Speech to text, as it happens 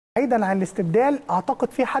بعيدا عن الاستبدال،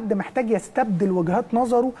 اعتقد في حد محتاج يستبدل وجهات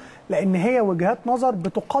نظره، لان هي وجهات نظر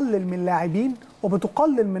بتقلل من اللاعبين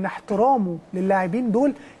وبتقلل من احترامه للاعبين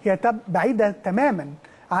دول. هي بعيده تماما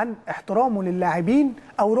عن احترامه للاعبين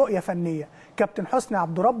او رؤيه فنيه. كابتن حسني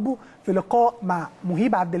عبد ربه في لقاء مع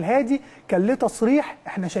مهيب عبد الهادي كان له تصريح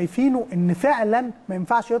احنا شايفينه ان فعلا ما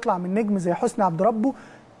ينفعش يطلع من نجم زي حسني عبد ربه.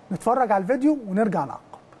 نتفرج على الفيديو ونرجع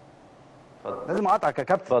نعقب. لازم اقاطعك يا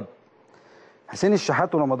كابتن. حسين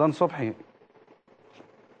الشحات ورمضان صبحي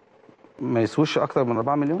ما يسووش اكتر من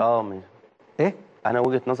 4 مليون؟ ماشي. ايه؟ انا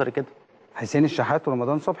وجهة نظري كده. حسين الشحات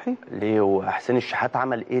ورمضان صبحي؟ ليه؟ وحسين الشحات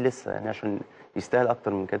عمل ايه لسه يعني عشان يستاهل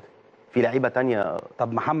اكتر من كده؟ في لعيبه تانية.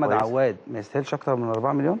 طب محمد كويس. عواد ما يستاهلش اكتر من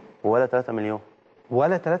 4 مليون؟ ولا 3 مليون.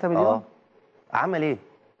 ولا 3 مليون؟ عمل ايه؟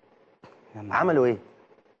 عملوا ايه؟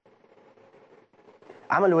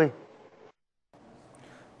 عملوا ايه؟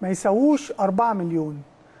 ما يساووش 4 مليون.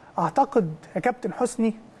 اعتقد يا كابتن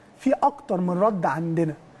حسني في اكتر من رد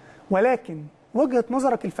عندنا، ولكن وجهة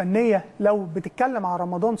نظرك الفنية لو بتتكلم على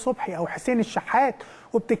رمضان صبحي او حسين الشحات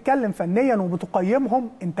وبتتكلم فنيا وبتقيمهم،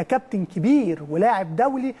 انت كابتن كبير ولاعب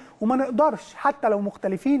دولي وما نقدرش حتى لو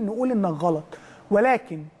مختلفين نقول انك غلط.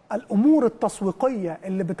 ولكن الامور التسويقية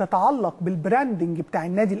اللي بتتعلق بالبراندنج بتاع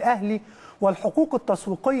النادي الاهلي والحقوق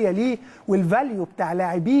التسويقية ليه والفاليو بتاع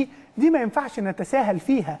لاعبيه دي ما ينفعش نتساهل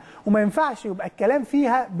فيها، وما ينفعش يبقى الكلام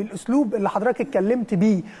فيها بالاسلوب اللي حضرتك اتكلمت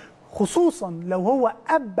بيه، خصوصا لو هو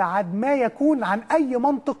ابعد ما يكون عن اي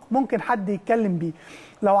منطق ممكن حد يتكلم بيه.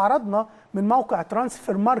 لو عرضنا من موقع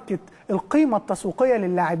ترانسفير ماركت القيمة التسويقية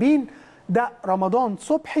للاعبين، ده رمضان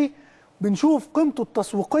صبحي بنشوف قيمته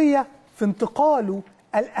التسويقية في انتقاله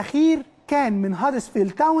الاخير كان من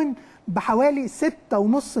هادرسفيلد تاون بحوالي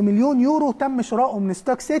 6.5 مليون يورو تم شراؤه من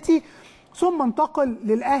ستوك سيتي، ثم انتقل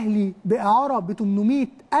للأهلي بإعارة ب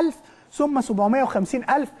 800,000 ثم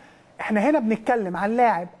 750,000. احنا هنا بنتكلم عن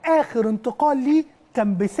لاعب آخر انتقال ليه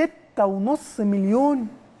كان ب 6.5 مليون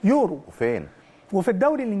يورو. وفين؟ وفي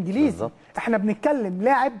الدوري الإنجليزي بالزبط. احنا بنتكلم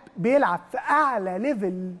لاعب بيلعب في أعلى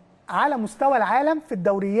ليفل على مستوى العالم في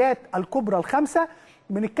الدوريات الكبرى الخمسة.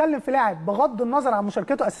 بنتكلم في لاعب بغض النظر عن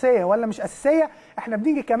مشاركته اساسيه ولا مش اساسيه، احنا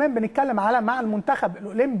بنيجي كمان بنتكلم على مع المنتخب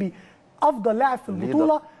الاولمبي افضل لاعب في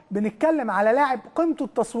البطوله. بنتكلم على لاعب قيمته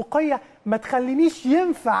التسويقيه ما تخلينيش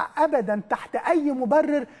ينفع ابدا تحت اي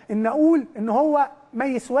مبرر ان اقول ان هو ما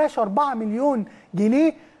يسواش 4 مليون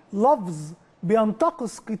جنيه. لفظ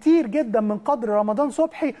بينتقص كتير جدا من قدر رمضان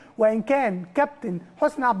صبحي، وان كان كابتن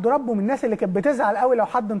حسني عبد ربه من الناس اللي كانت بتزعل قوي لو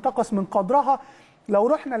حد انتقص من قدرها. لو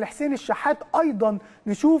رحنا لحسين الشحات ايضا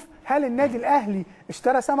نشوف هل النادي الاهلي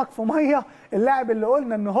اشترى سمك في ميه؟ اللاعب اللي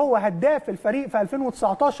قلنا ان هو هداف الفريق في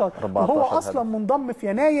 2019 وهو اصلا منضم في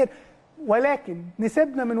يناير، ولكن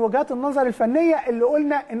نسيبنا من وجهات النظر الفنيه اللي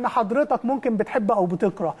قلنا ان حضرتك ممكن بتحب او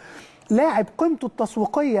بتكره. لاعب قيمته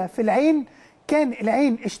التسويقيه في العين كان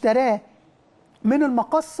العين اشتراه من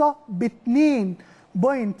المقصه ب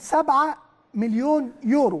 2.7 مليون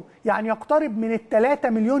يورو، يعني يقترب من 3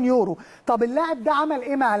 مليون يورو. طب اللاعب ده عمل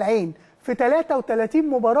ايه مع العين؟ في 33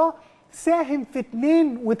 مباراة ساهم في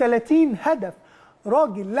 32 هدف.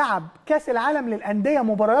 راجل لعب كاس العالم للأندية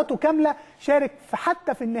مبارياته كاملة، شارك في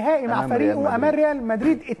حتى في النهائي مع فريقه أمام ريال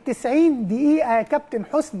مدريد 90 دقيقة يا كابتن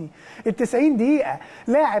حسني. 90 دقيقة.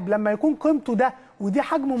 لاعب لما يكون قيمته ده ودي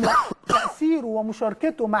حجمه تأثيره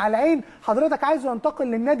ومشاركته مع العين، حضرتك عايزه ينتقل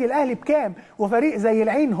للنادي الأهلي بكام؟ وفريق زي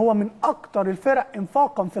العين هو من أكتر الفرق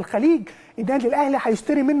إنفاقا في الخليج، النادي الأهلي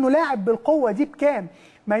هيشتري منه لاعب بالقوة دي بكام؟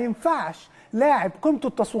 ما ينفعش لاعب قيمته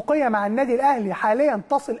التسويقيه مع النادي الاهلي حاليا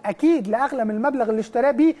تصل اكيد لاغلى من المبلغ اللي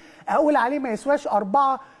اشتراه بيه اقول عليه ما يسواش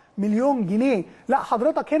 4 مليون جنيه. لا،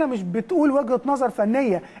 حضرتك هنا مش بتقول وجهه نظر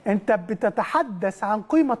فنيه، انت بتتحدث عن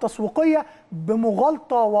قيمه تسويقيه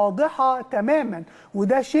بمغالطه واضحه تماما،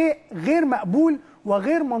 وده شيء غير مقبول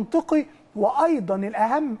وغير منطقي، وايضا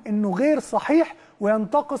الاهم انه غير صحيح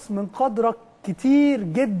وينتقص من قدرك كتير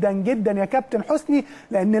جدا جدا يا كابتن حسني.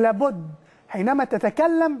 لان لابد حينما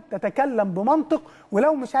تتكلم بمنطق،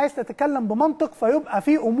 ولو مش عايز تتكلم بمنطق فيبقى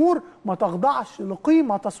في امور ما تخضعش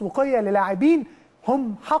لقيمه تسويقيه للاعبين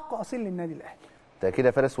هم حق اصيل للنادي الاهلي. تأكيد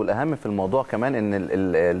يا فارس، والاهم في الموضوع كمان ان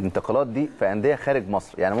الانتقالات دي في انديه خارج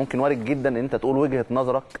مصر، يعني ممكن وارد جدا ان انت تقول وجهه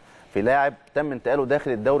نظرك في لاعب تم انتقاله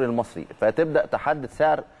داخل الدوري المصري فتبدا تحدد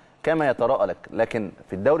سعر كما يتراءى لك، لكن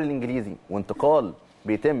في الدوري الانجليزي وانتقال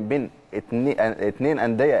بيتم بين اتنين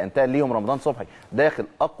انديه انتقل ليهم رمضان صبحي داخل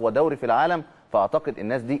اقوى دوري في العالم، فاعتقد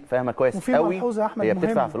الناس دي فاهمه كويس وفي قوي ملحوظة يا أحمد هي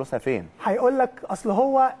بتدفع مهمة. فلوسها فين. هيقول لك اصل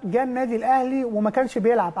هو جه النادي الاهلي وما كانش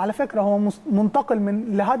بيلعب، على فكره هو منتقل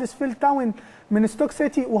من لهادسفيلد تاون من ستوك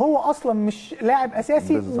سيتي، وهو اصلا مش لاعب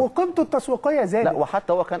اساسي بالظبط. وقيمته التسويقيه زادت. لا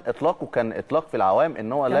وحتى هو كان اطلاق في العوام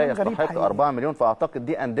ان هو لا كلام غريب يستحق حقيقي. 4 مليون. فاعتقد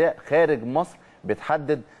دي انديه خارج مصر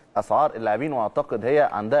بتحدد اسعار اللاعبين، واعتقد هي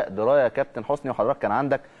عندها درايه. كابتن حسني وحضرتك كان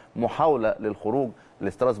عندك محاوله للخروج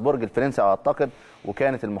لستراسبورج الفرنسي اعتقد،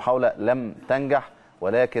 وكانت المحاوله لم تنجح.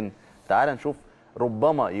 ولكن تعال نشوف،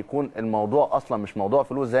 ربما يكون الموضوع اصلا مش موضوع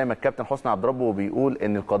فلوس زي ما الكابتن حسني عبد ربه بيقول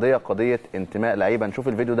ان القضيه قضيه انتماء لعيبه. نشوف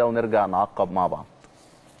الفيديو ده ونرجع نعقب مع بعض.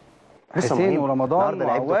 حسين ورمضان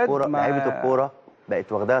وعواد لعيبه الكوره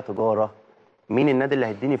بقت واخداها تجاره. مين النادي اللي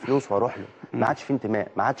هيديني فلوس واروح له؟ ما عادش في انتماء،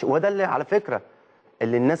 ما عادش. وده اللي على فكره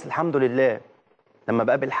اللي الناس الحمد لله لما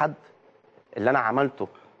بقابل حد اللي انا عملته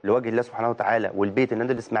لوجه الله سبحانه وتعالى والبيت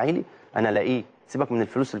النادي الاسماعيلي انا الاقيه. سيبك من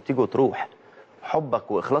الفلوس اللي بتيجي وتروح،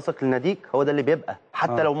 حبك واخلاصك لناديك هو ده اللي بيبقى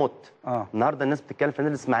حتى لو مت. النهارده الناس بتتكلم في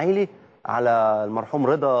النادي الاسماعيلي على المرحوم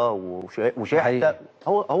رضا وشحته،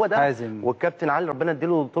 هو ده حازم. والكابتن علي ربنا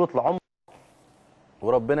يديله طولة العمر.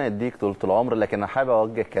 وربنا يديك طولة العمر. لكن انا حابب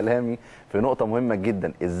اوجه كلامي في نقطه مهمه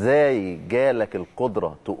جدا. ازاي جالك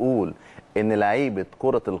القدره تقول ان لعيبه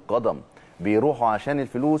كره القدم بيروحوا عشان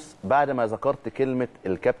الفلوس بعد ما ذكرت كلمه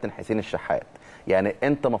الكابتن حسين الشحات؟ يعني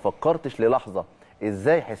انت ما فكرتش للحظه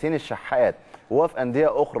ازاي حسين الشحات وهو في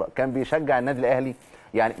انديه اخرى كان بيشجع النادي الاهلي؟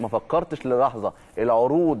 يعني ما فكرتش للحظه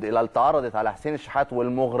العروض اللي اتعرضت على حسين الشحات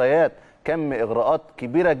والمغريات، كم اغراءات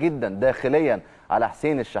كبيره جدا داخليا على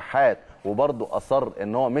حسين الشحات، وبرضه اصر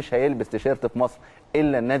ان هو مش هيلبس تيشيرت في مصر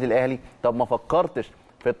الا النادي الاهلي؟ طب ما فكرتش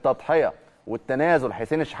في التضحيه والتنازل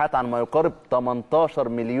حسين الشحات عن ما يقارب 18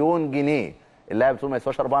 مليون جنيه؟ اللاعب بتقول ما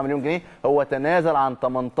يسواش 4 مليون جنيه، هو تنازل عن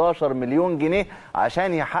 18 مليون جنيه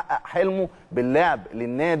عشان يحقق حلمه باللعب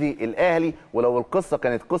للنادي الاهلي. ولو القصه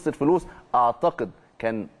كانت قصه فلوس اعتقد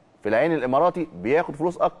كان في العين الاماراتي بياخد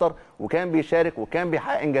فلوس اكتر وكان بيشارك وكان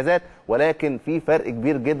بيحقق انجازات. ولكن في فرق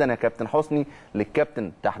كبير جدا يا كابتن حسني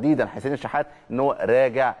للكابتن تحديدا حسين الشحات، ان هو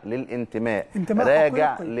راجع للانتماء،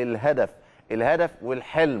 راجع حقيقي للهدف، الهدف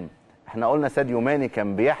والحلم. احنا قلنا ساديو ماني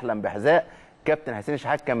كان بيحلم بحذاء، كابتن حسين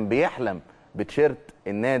الشحات كان بيحلم بتيشيرت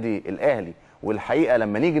النادي الاهلي. والحقيقه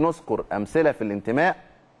لما نيجي نذكر امثله في الانتماء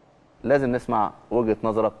لازم نسمع وجهه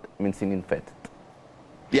نظرك من سنين فاتت.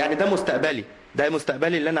 يعني ده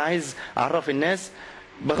مستقبلي اللي انا عايز اعرف الناس.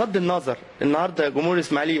 بغض النظر النهارده جمهور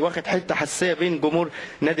الاسماعيلي واخد حته حساسيه بين جمهور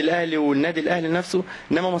النادي الاهلي والنادي الاهلي نفسه،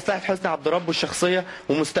 انما مصلحه حسني عبد ربه الشخصيه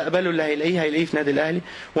ومستقبله اللي هيلاقيه في النادي الاهلي.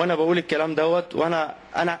 وانا بقول الكلام دوت، وانا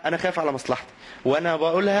انا خايف على مصلحتي، وانا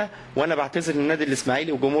بقولها وانا بعتذر للنادي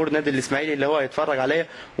الاسماعيلي وجمهور النادي الاسماعيلي اللي هو هيتفرج عليا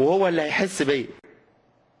وهو اللي هيحس بيا.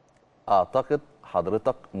 اعتقد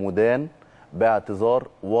حضرتك مدان باعتذار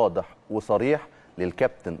واضح وصريح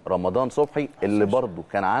للكابتن رمضان صبحي اللي برضه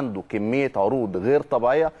كان عنده كميه عروض غير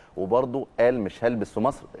طبيعيه، وبرضه قال مش هلبس في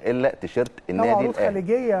مصر الا تيشيرت النادي الاهلي. عروض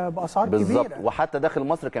خليجيه باسعار كبيره بالظبط، وحتى داخل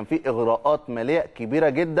مصر كان في اغراءات ماليه كبيره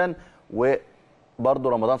جدا، وبرضه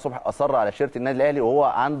رمضان صبحي اصر على تيشيرت النادي الاهلي وهو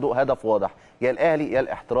عنده هدف واضح، يا الاهلي يا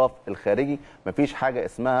الاحتراف الخارجي. مفيش حاجه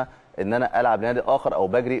اسمها ان انا العب لنادي اخر او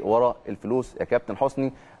بجري ورا الفلوس. يا كابتن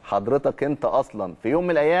حسني حضرتك انت اصلا في يوم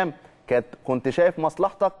من الايام كنت شايف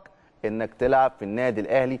مصلحتك انك تلعب في النادي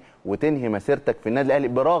الاهلي وتنهي مسيرتك في النادي الاهلي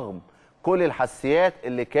برغم كل الحساسيات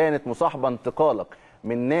اللي كانت مصاحبه انتقالك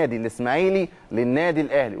من نادي الاسماعيلي للنادي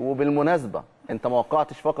الاهلي. وبالمناسبه انت ما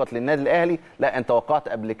وقعتش فقط للنادي الاهلي، لا انت وقعت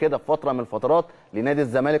قبل كده في فتره من الفترات لنادي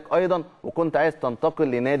الزمالك ايضا، وكنت عايز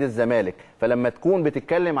تنتقل لنادي الزمالك. فلما تكون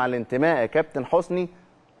بتتكلم عن الانتماء يا كابتن حسني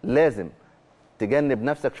لازم تجنب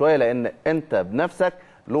نفسك شويه، لان انت بنفسك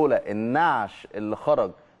لولا النعش اللي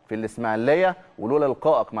خرج في الاسماعيليه ولولا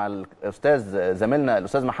لقائك مع الاستاذ زميلنا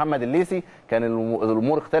الاستاذ محمد الليثي كان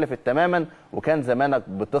الامور اختلفت تماما، وكان زمانك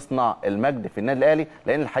بتصنع المجد في النادي الاهلي.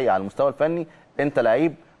 لان الحقيقه على المستوى الفني انت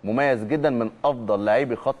لعيب مميز جدا، من افضل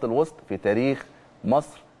لاعبي خط الوسط في تاريخ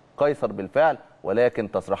مصر، قيصر بالفعل.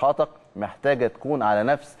 ولكن تصريحاتك محتاجه تكون على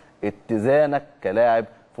نفس اتزانك كلاعب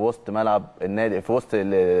في وسط ملعب النادي، في وسط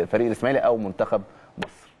الفريق الاسماعيلي او منتخب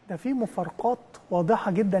مصر. ده في مفارقات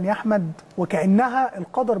واضحه جدا يا احمد، وكانها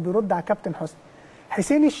القدر بيرد على كابتن حسني.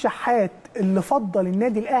 حسين الشحات اللي فضل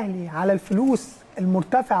النادي الاهلي على الفلوس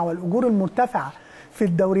المرتفعه والاجور المرتفعه في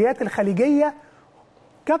الدوريات الخليجيه،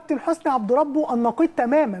 كابتن حسني عبد ربه النقيض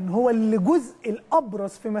تماما، هو اللي الجزء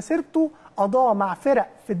الابرز في مسيرته قضاه مع فرق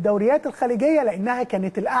في الدوريات الخليجيه لانها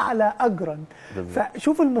كانت الاعلى اجرا.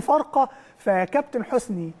 فشوف المفارقه. فكابتن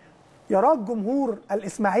حسني يرى الجمهور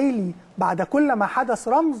الاسماعيلي بعد كل ما حدث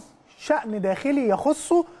رمز شأن داخلي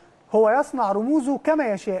يخصه، هو يصنع رموزه كما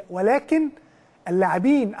يشاء، ولكن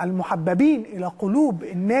اللاعبين المحببين الى قلوب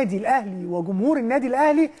النادي الاهلي وجمهور النادي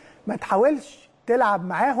الاهلي ما تحاولش تلعب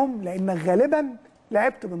معاهم لانك غالبا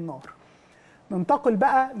لعبت بالنار. ننتقل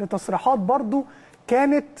بقى لتصريحات برضو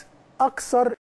كانت اكثر